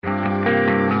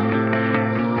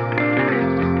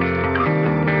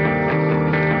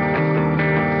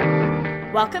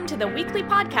Welcome to the weekly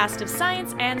podcast of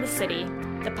Science and the City,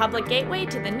 the public gateway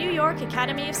to the New York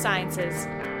Academy of Sciences,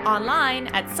 online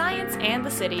at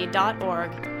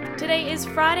scienceandthecity.org. Today is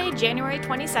Friday, January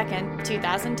 22nd,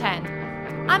 2010.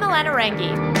 I'm Alana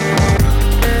Rangi.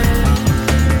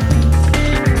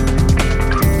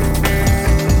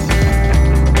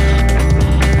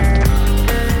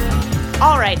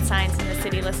 All right, Science and the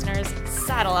City listeners,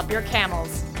 saddle up your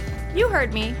camels. You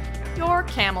heard me, your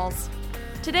camels.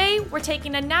 Today, we're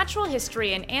taking a natural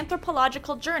history and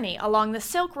anthropological journey along the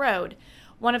Silk Road,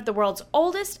 one of the world's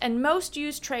oldest and most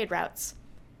used trade routes.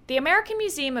 The American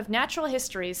Museum of Natural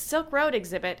History's Silk Road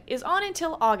exhibit is on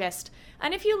until August,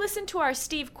 and if you listened to our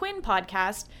Steve Quinn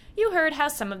podcast, you heard how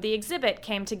some of the exhibit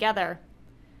came together.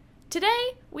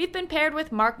 Today, we've been paired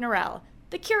with Mark Norell,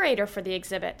 the curator for the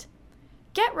exhibit.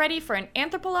 Get ready for an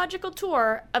anthropological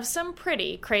tour of some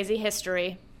pretty crazy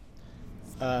history.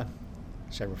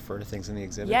 Should I refer to things in the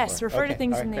exhibit? Yes, refer to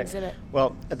things in the exhibit.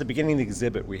 Well, at the beginning of the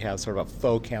exhibit, we have sort of a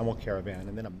faux camel caravan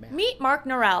and then a map. Meet Mark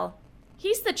Norell.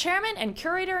 He's the chairman and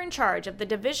curator in charge of the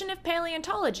Division of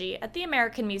Paleontology at the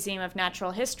American Museum of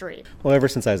Natural History. Well, ever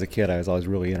since I was a kid, I was always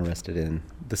really interested in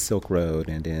the Silk Road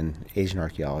and in Asian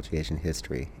archaeology, Asian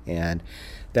history. And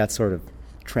that sort of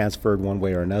transferred one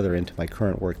way or another into my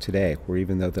current work today, where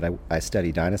even though that I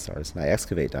study dinosaurs and I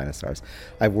excavate dinosaurs,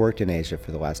 I've worked in Asia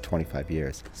for the last 25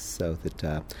 years, so that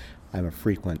I'm a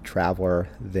frequent traveler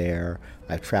there.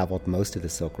 I've traveled most of the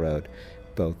Silk Road,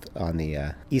 both on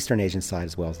the Eastern Asian side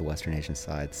as well as the Western Asian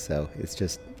side, so it's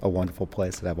just a wonderful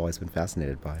place that I've always been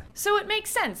fascinated by. So it makes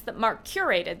sense that Mark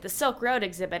curated the Silk Road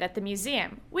exhibit at the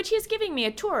museum, which he's giving me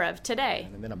a tour of today.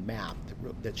 And then a map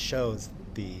that shows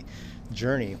the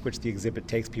journey which the exhibit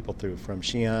takes people through, from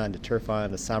Xi'an to Turfan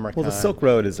to Samarkand. Well, the Silk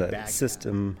Road is a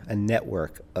system, a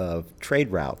network of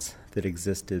trade routes that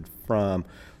existed from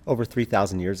over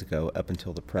 3,000 years ago up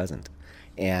until the present.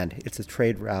 And it's a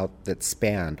trade route that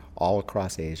spanned all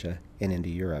across Asia and into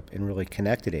Europe and really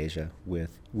connected Asia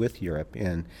with Europe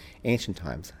in ancient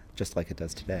times, just like it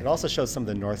does today. It also shows some of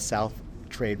the north-south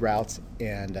trade routes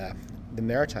and the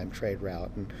maritime trade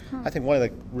route. And I think one of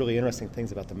the really interesting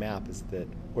things about the map is that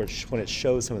when it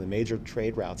shows some of the major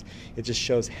trade routes, it just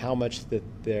shows how much that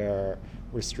they're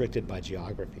restricted by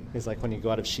geography. It's like when you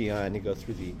go out of Xi'an, you go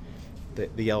through the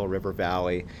Yellow River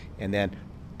Valley, and then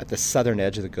at the southern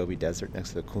edge of the Gobi Desert next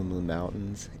to the Kunlun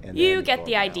Mountains. And you get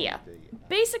the idea.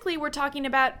 Basically, we're talking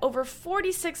about over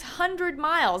 4,600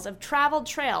 miles of traveled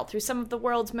trail through some of the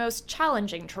world's most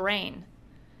challenging terrain.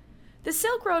 The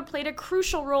Silk Road played a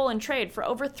crucial role in trade for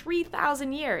over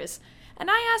 3,000 years,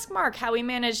 and I asked Mark how he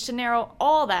managed to narrow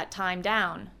all that time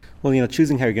down. Well,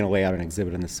 choosing how you're going to lay out an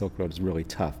exhibit on the Silk Road is really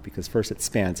tough because first it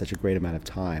spans such a great amount of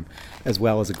time as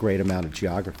well as a great amount of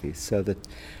geography. So that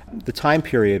the time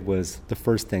period was the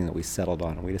first thing that we settled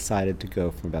on, and we decided to go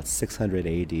from about 600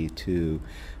 AD to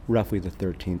roughly the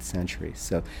 13th century.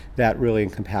 So that really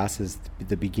encompasses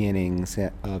the beginnings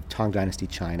of Tang Dynasty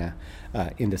China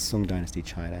into Sung Dynasty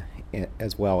China,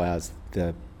 as well as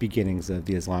the beginnings of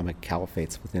the Islamic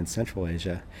caliphates within Central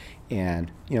Asia,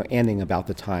 and ending about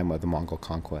the time of the Mongol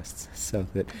conquests. So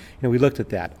that we looked at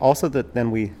that. Also, that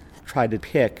then we tried to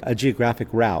pick a geographic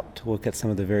route to look at some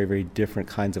of the very, very different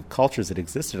kinds of cultures that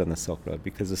existed on the Silk Road,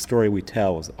 because the story we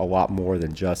tell is a lot more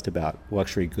than just about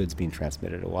luxury goods being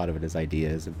transmitted. A lot of it is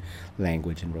ideas and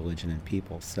language and religion and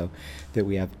people. So that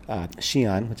we have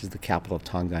Xi'an, which is the capital of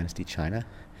Tang Dynasty China.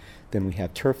 Then we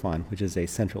have Turfan, which is a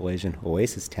Central Asian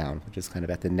oasis town, which is kind of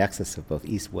at the nexus of both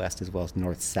east-west as well as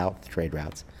north-south trade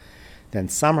routes. Then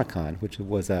Samarkand, which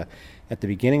was at the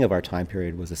beginning of our time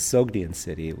period, was a Sogdian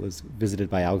city. It was visited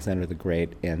by Alexander the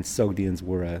Great, and Sogdians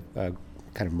were a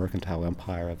kind of mercantile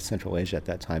empire of Central Asia at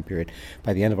that time period.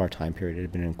 By the end of our time period, it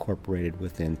had been incorporated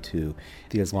into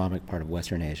the Islamic part of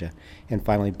Western Asia. And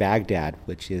finally, Baghdad,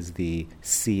 which is the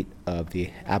seat of the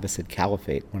Abbasid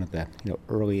Caliphate, one of the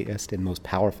earliest and most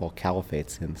powerful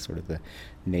caliphates in sort of the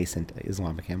nascent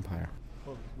Islamic empire.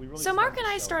 So Mark and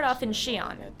I start off in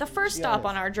Xi'an, the first stop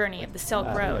on our journey of the Silk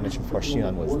Road.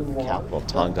 Xi'an was the capital of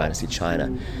Tang Dynasty China,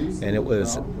 and it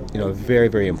was a very,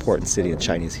 very important city in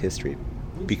Chinese history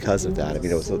because of that.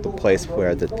 It was the place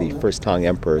where the first Tang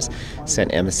emperors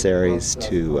sent emissaries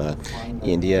to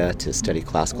India to study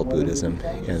classical Buddhism,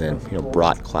 and then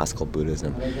brought classical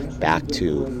Buddhism back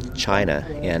to China.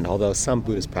 And although some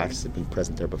Buddhist practices had been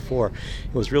present there before,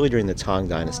 it was really during the Tang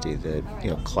Dynasty that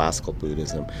classical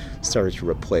Buddhism started to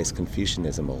replace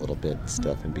Confucianism a little bit and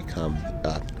stuff, and become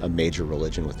a major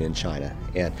religion within China.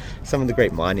 And some of the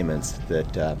great monuments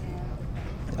that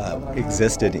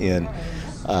existed in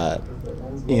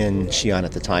in Xi'an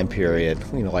at the time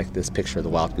period, like this picture of the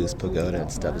Wild Goose Pagoda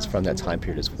and stuff, is from that time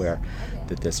period is where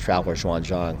this traveler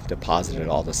Xuanzang deposited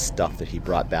all the stuff that he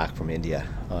brought back from India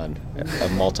on a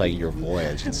multi-year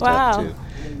voyage and stuff. Wow.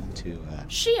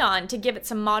 Xi'an, to give it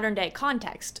some modern-day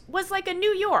context, was like a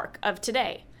New York of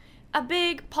today. A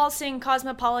big, pulsing,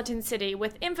 cosmopolitan city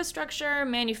with infrastructure,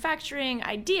 manufacturing,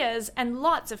 ideas, and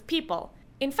lots of people.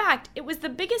 In fact, it was the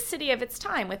biggest city of its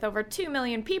time with over 2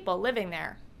 million people living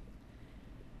there.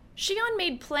 Xi'an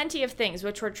made plenty of things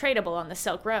which were tradable on the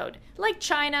Silk Road, like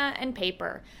china and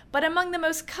paper, but among the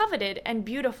most coveted and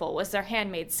beautiful was their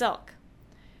handmade silk.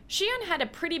 Xi'an had a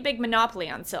pretty big monopoly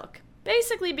on silk,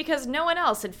 basically because no one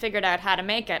else had figured out how to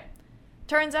make it.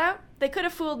 Turns out, they could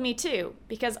have fooled me too,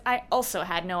 because I also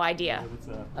had no idea.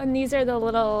 And these are the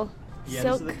little silk... these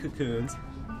are the cocoons.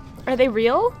 Are they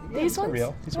real, these ones?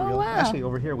 Real. These are real. Wow. Actually,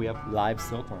 over here we have live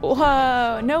silkworms.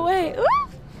 Whoa, no way. Ooh.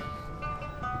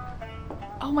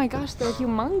 Oh my gosh, they're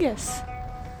humongous.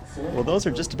 Well, those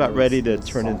are just about ready to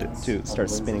to start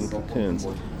spinning cocoons.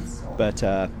 But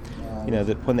that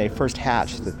when they first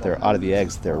hatch, that they're out of the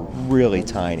eggs, they're really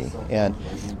tiny. And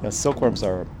silkworms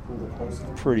are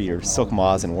or silk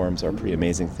moths and worms are pretty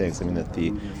amazing things. I mean, that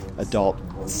the adult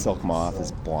silk moth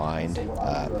is blind,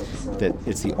 that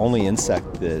it's the only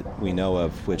insect that we know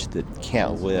of that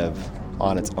can't live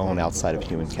on its own outside of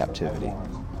human captivity.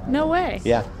 No way.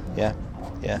 Yeah.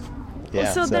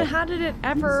 Well, so then how did it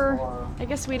ever... I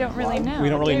guess we don't really know. We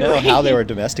don't really know how they were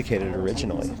domesticated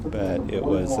originally, but it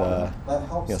was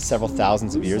several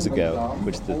thousands of years ago,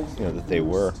 that they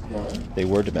were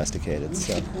domesticated.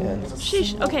 So. And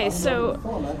Sheesh. Okay, so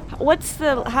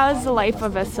how does the life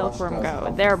of a silkworm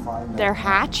go? They're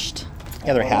hatched.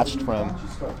 Yeah, they're hatched from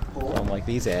like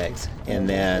these eggs, and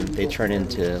then they turn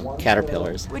into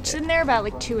caterpillars. Which then they're about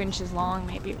like 2 inches long,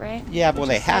 maybe, right? Yeah, but when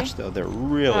they hatch, though, they're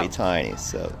really tiny.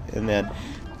 So, and then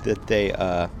that they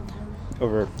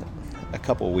over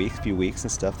a few weeks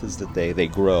and stuff, is that they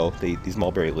grow these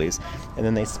mulberry leaves, and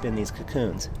then they spin these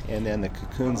cocoons, and then the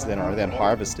cocoons are then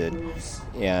harvested,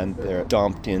 and they're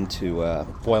dumped into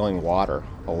boiling water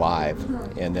alive,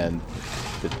 and then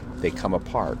they come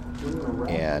apart,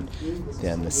 and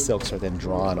then the silks are then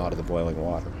drawn out of the boiling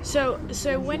water. So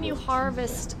when you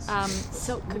harvest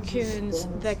silk cocoons,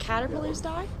 the caterpillars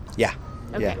die? Yeah.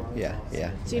 Okay.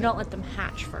 Yeah. So you don't let them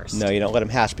hatch first? No, you don't let them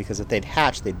hatch, because if they'd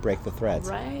hatch, they'd break the threads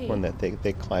when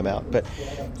they climb out. But,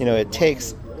 it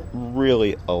takes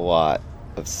really a lot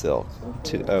of silk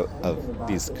of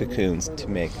these cocoons to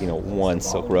make, one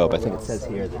silk robe. I think it says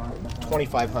here that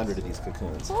 2,500 of these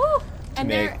cocoons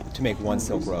to make one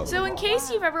silk robe. So in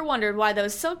case you've ever wondered why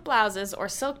those silk blouses or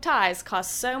silk ties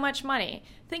cost so much money,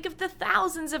 think of the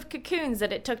thousands of cocoons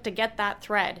that it took to get that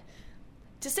thread.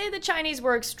 To say the Chinese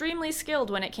were extremely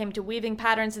skilled when it came to weaving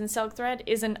patterns in silk thread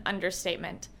is an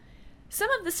understatement.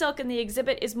 Some of the silk in the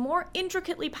exhibit is more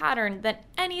intricately patterned than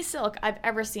any silk I've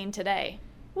ever seen today,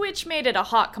 which made it a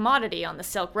hot commodity on the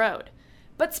Silk Road.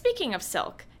 But speaking of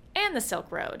silk, and the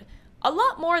Silk Road, a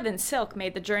lot more than silk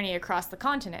made the journey across the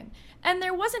continent, and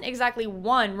there wasn't exactly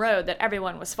one road that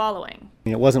everyone was following.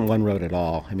 It wasn't one road at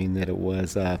all. That it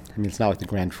was, it's not like the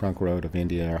Grand Trunk Road of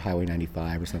India or Highway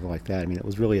 95 or something like that. It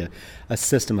was really a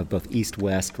system of both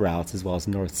east-west routes as well as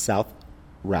north-south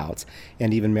routes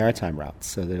and even maritime routes,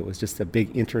 so that it was just a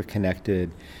big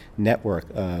interconnected network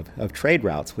of trade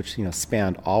routes which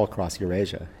spanned all across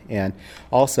Eurasia. And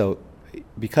also,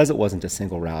 because it wasn't a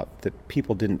single route, that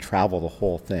people didn't travel the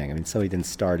whole thing. Somebody didn't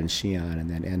start in Xi'an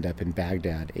and then end up in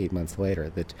Baghdad 8 months later.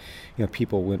 That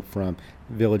people went from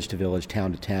village to village,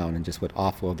 town to town, and just would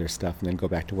offload their stuff and then go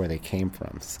back to where they came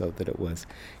from. So that it was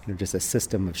just a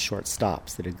system of short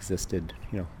stops that existed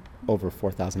over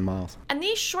 4,000 miles. And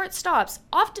these short stops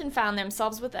often found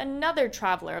themselves with another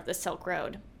traveler of the Silk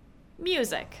Road: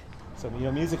 music. So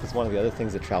music is one of the other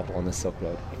things that traveled on the Silk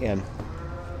Road, and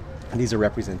these are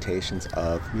representations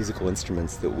of musical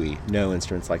instruments that we know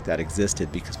instruments like that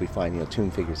existed, because we find tune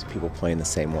figures of people playing the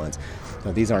same ones.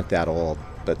 Now, these aren't that old,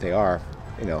 but they are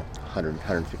 100,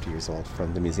 150 years old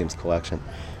from the museum's collection.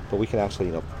 But we can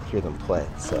actually hear them play.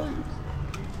 So you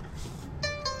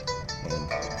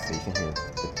can hear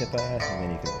the pipa, and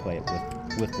then you can play it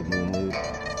with the moon lute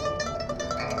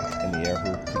and the air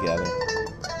hoop together.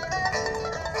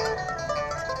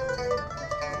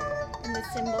 And the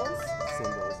cymbals.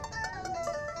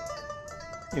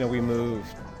 We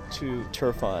moved to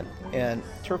Turfan, and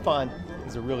Turfan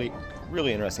is a really,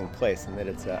 really interesting place in that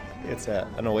it's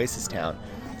an oasis town.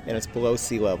 and it's below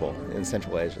sea level in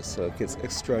Central Asia, so it gets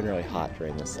extraordinarily hot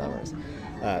during the summers.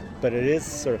 But it is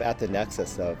sort of at the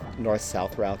nexus of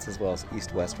north-south routes as well as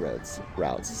east-west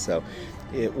routes. So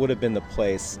it would have been the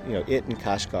place, it and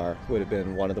Kashgar would have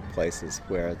been one of the places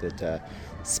where that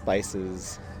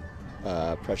spices,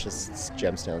 precious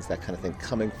gemstones, that kind of thing,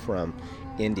 coming from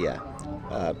India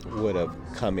would have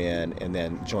come in and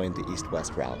then joined the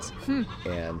east-west routes.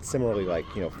 And similarly, like,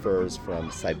 furs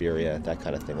from Siberia, that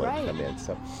kind of thing would have come in.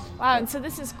 So, wow, and so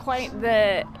this is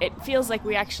it feels like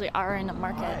we actually are in a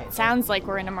market. Right. It sounds like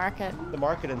we're in a market. The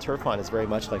market in Turfan is very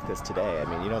much like this today. I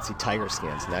mean, you don't see tiger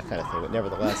skins and that kind of thing, but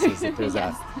nevertheless, is that there's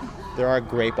yes. There are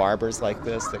grape arbors like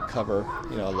this that cover,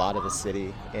 a lot of the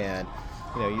city, and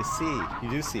you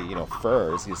do see,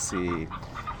 furs, you see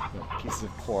pieces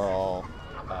of coral.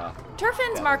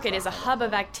 Turfan's market is a hub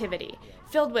of activity,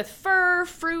 filled with fur,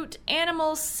 fruit,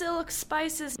 animals, silk,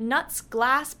 spices, nuts,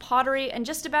 glass, pottery, and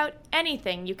just about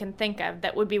anything you can think of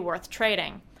that would be worth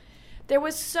trading. There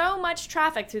was so much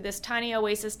traffic through this tiny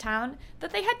oasis town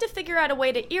that they had to figure out a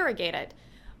way to irrigate it.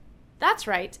 That's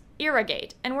right,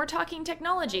 irrigate, and we're talking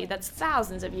technology that's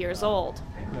thousands of years old.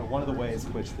 One of the ways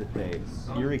in which that they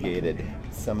irrigated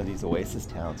some of these oasis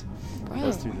towns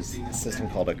was through this system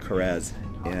called a kurez.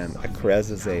 And a kurez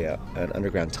is an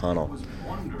underground tunnel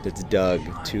that's dug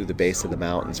to the base of the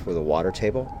mountains where the water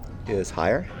table is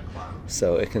higher.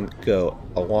 So it can go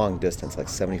a long distance, like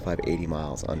 75, 80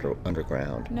 miles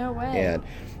underground. No way. And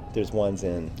there's ones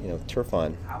in,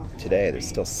 Turfan today. There's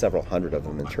still several hundred of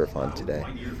them in Turfan today.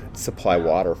 Supply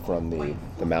water from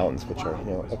the mountains, which are,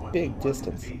 a big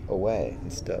distance away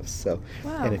and stuff. So,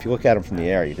 wow. And if you look at them from the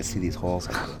air, you just see these holes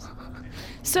like this.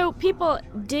 So people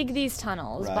dig these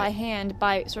tunnels Right. by hand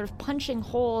by sort of punching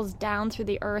holes down through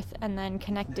the earth and then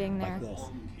connecting there. Like this.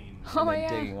 Oh, and then yeah.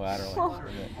 digging laterally. Oh.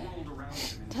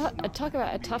 Talk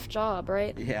about a tough job,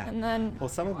 right? Yeah. And then, well,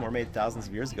 some of them were made thousands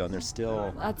of years ago, and they're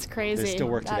still. That's crazy. They still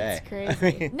work today. That's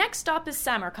crazy. Next stop is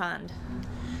Samarkand.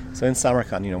 So in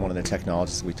Samarkand, one of the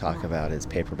technologies we talk about is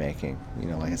paper making.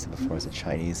 Like I said before, it's a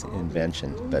Chinese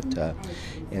invention, but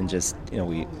and just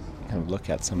we kind of look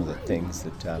at some of the things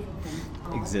that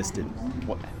existed,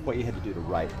 what you had to do to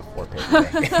write before paper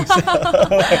making.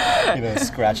 So,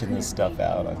 scratching this stuff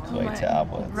out on clay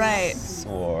tablets, right?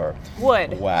 Or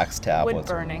wood, wax tablets, wood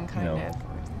burning kind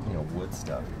of, wood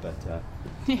stuff. But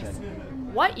yes.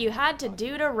 What you had to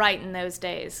do to write in those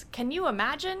days, can you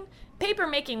imagine?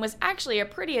 Papermaking was actually a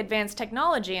pretty advanced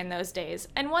technology in those days,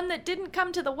 and one that didn't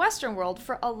come to the Western world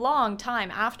for a long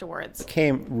time afterwards. It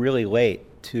came really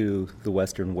late to the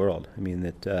Western world. I mean,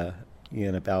 that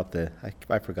in about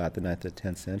I forgot the 9th or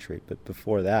 10th century, but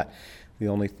before that, the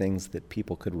only things that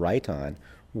people could write on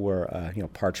were,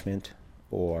 parchment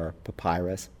or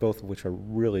papyrus, both of which are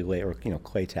really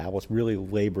clay tablets, really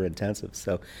labor intensive.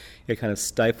 So it kind of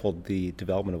stifled the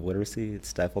development of literacy. It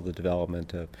stifled the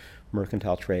development of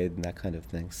mercantile trade and that kind of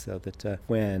thing. So that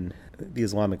when the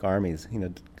Islamic armies,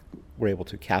 were able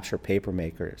to capture paper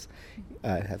makers,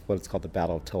 at what's called the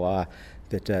Battle of Talah,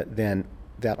 then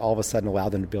that all of a sudden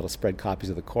allowed them to be able to spread copies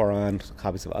of the Quran,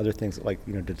 copies of other things,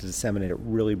 to disseminate it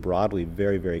really broadly,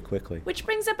 very, very quickly. Which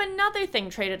brings up another thing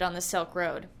traded on the Silk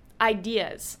Road: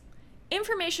 ideas.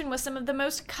 Information was some of the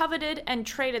most coveted and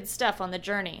traded stuff on the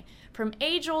journey, from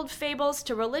age-old fables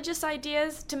to religious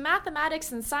ideas to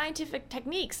mathematics and scientific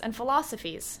techniques and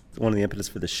philosophies. One of the impetus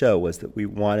for the show was that we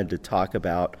wanted to talk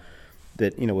about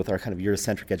that, with our kind of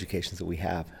Eurocentric educations that we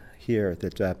have here,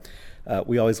 that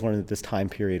we always learned that this time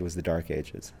period was the Dark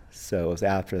Ages. So it was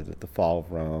after the fall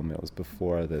of Rome, it was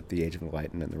before the Age of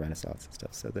Enlightenment and the Renaissance and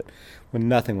stuff, so that when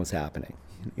nothing was happening.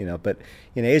 But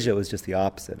in Asia, it was just the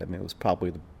opposite. I mean, it was probably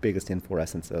the biggest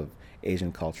inflorescence of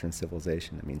Asian culture and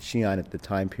civilization. I mean, Xi'an at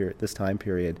this time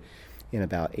period, in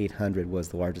about 800, was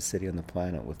the largest city on the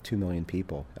planet with 2 million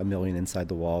people, 1 million inside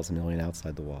the walls, 1 million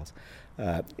outside the walls.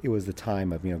 It was the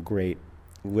time of great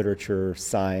literature,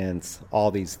 science,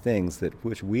 all these things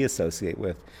which we associate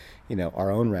with,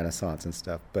 our own Renaissance and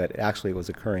stuff. But actually, it was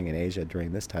occurring in Asia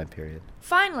during this time period.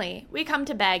 Finally, we come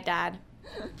to Baghdad.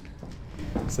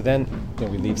 So then,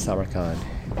 we leave Samarkand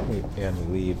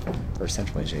and we leave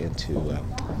Central Asia into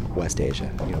West Asia,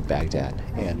 Baghdad.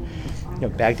 And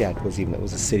Baghdad was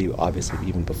a city, obviously,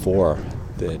 even before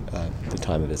the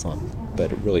time of Islam,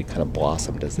 but it really kind of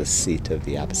blossomed as the seat of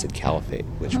the Abbasid Caliphate,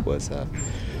 which was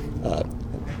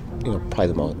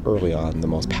probably early on the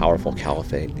most powerful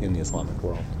caliphate in the Islamic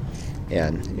world.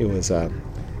 And it was a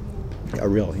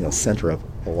real center of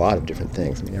a lot of different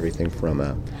things. I mean, everything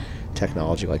from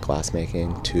technology like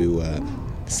glassmaking to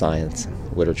science,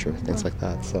 literature, things like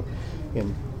that. So,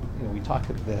 we talk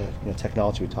the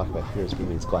technology we talk about here is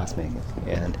really glassmaking,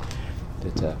 and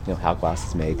at how glass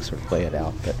is made, sort of lay it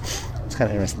out. But it's kind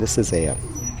of interesting. This is a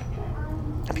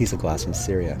piece of glass from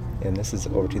Syria, and this is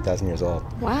over 2,000 years old.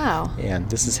 Wow. And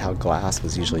this is how glass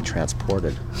was usually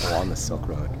transported along the Silk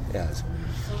Road as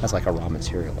like a raw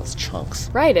material, as chunks.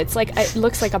 Right, it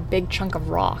looks like a big chunk of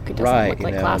rock. It doesn't look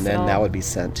like glass and then at all. that would be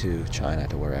sent to China,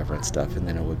 to wherever and stuff, and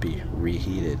then it would be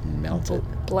reheated and melted.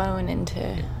 Blown into...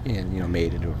 And,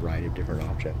 made into a variety of different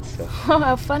objects. So. Oh,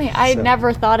 how funny. I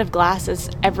never thought of glass as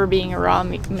ever being a raw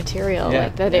material,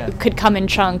 it could come in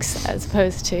chunks as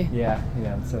opposed to... Yeah,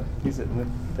 so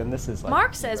then this is like...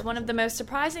 Mark says one of the most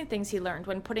surprising things he learned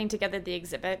when putting together the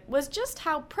exhibit was just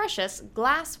how precious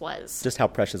glass was. Just how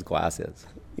precious glass is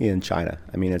in China.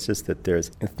 I mean, it's just that there's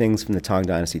things from the Tang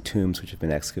Dynasty tombs which have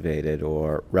been excavated,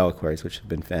 or reliquaries which have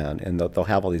been found, and they'll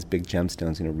have all these big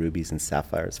gemstones, rubies and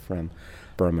sapphires from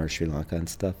Burma or Sri Lanka and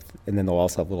stuff, and then they'll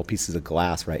also have little pieces of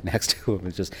glass right next to them.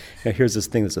 It's just, here's this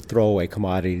thing that's a throwaway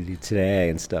commodity today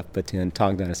and stuff, but in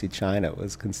Tang Dynasty China, it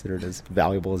was considered as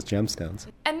valuable as gemstones.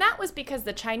 And that was because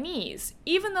the Chinese,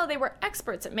 even though they were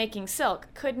experts at making silk,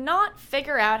 could not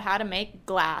figure out how to make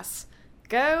glass.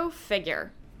 Go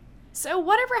figure. So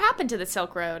whatever happened to the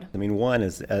Silk Road? I mean, one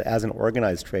is, as an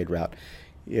organized trade route,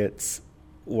 it's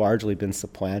largely been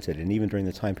supplanted, and even during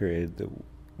the time period that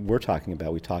we're talking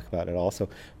about, we talk about it also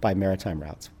by maritime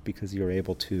routes, because you're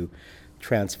able to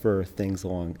transfer things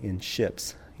along in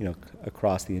ships,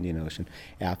 across the Indian Ocean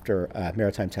after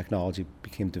maritime technology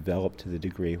became developed to the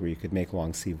degree where you could make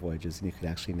long sea voyages and you could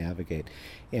actually navigate.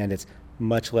 And it's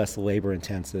much less labor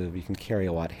intensive. You can carry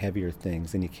a lot heavier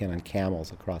things than you can on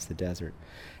camels across the desert.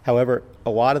 However,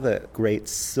 a lot of the great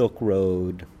Silk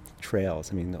Road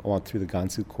trails, along through the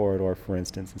Gansu corridor, for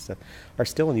instance, and stuff, are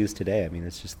still in use today.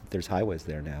 It's just that there's highways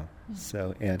there now.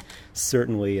 So, and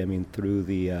certainly, through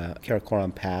the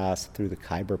Karakoram Pass, through the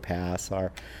Khyber Pass,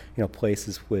 are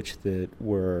places that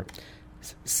were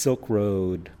Silk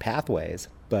Road pathways.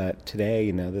 But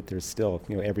today, that there's still,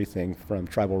 everything from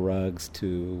tribal rugs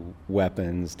to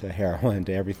weapons to heroin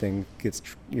to everything gets,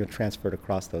 transferred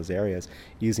across those areas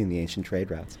using the ancient trade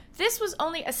routes. This was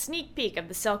only a sneak peek of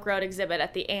the Silk Road exhibit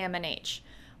at the AMNH.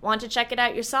 Want to check it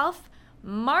out yourself?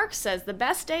 Mark says the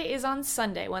best day is on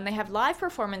Sunday when they have live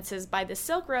performances by the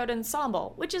Silk Road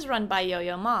Ensemble, which is run by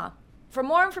Yo-Yo Ma. For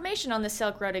more information on the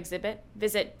Silk Road exhibit,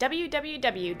 visit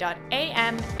www.amnh.org.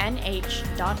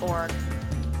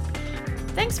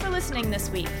 Thanks for listening this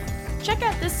week. Check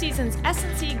out this season's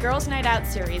S&C Girls Night Out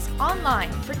series online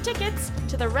for tickets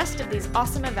to the rest of these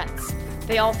awesome events.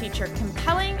 They all feature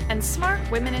compelling and smart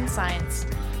women in science.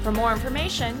 For more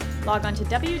information, log on to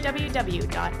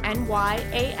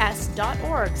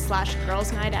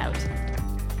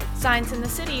www.nyas.org/girlsnightout. Science in the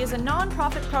City is a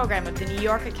non-profit program of the New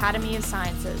York Academy of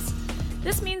Sciences.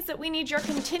 This means that we need your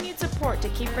continued support to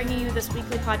keep bringing you this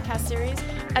weekly podcast series,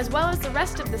 as well as the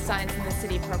rest of the Science in the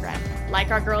City program,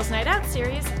 like our Girls Night Out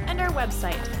series and our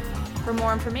website. For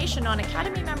more information on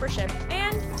Academy membership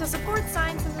and to support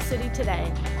Science in the City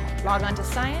today, log on to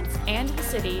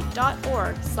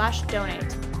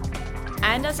scienceandthecity.org/donate.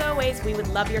 And as always, we would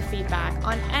love your feedback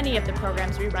on any of the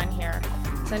programs we run here.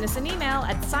 Send us an email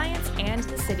at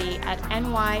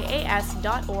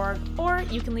scienceandthecity@nyas.org, or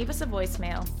you can leave us a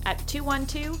voicemail at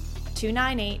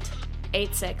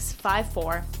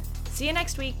 212-298-8654. See you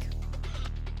next week.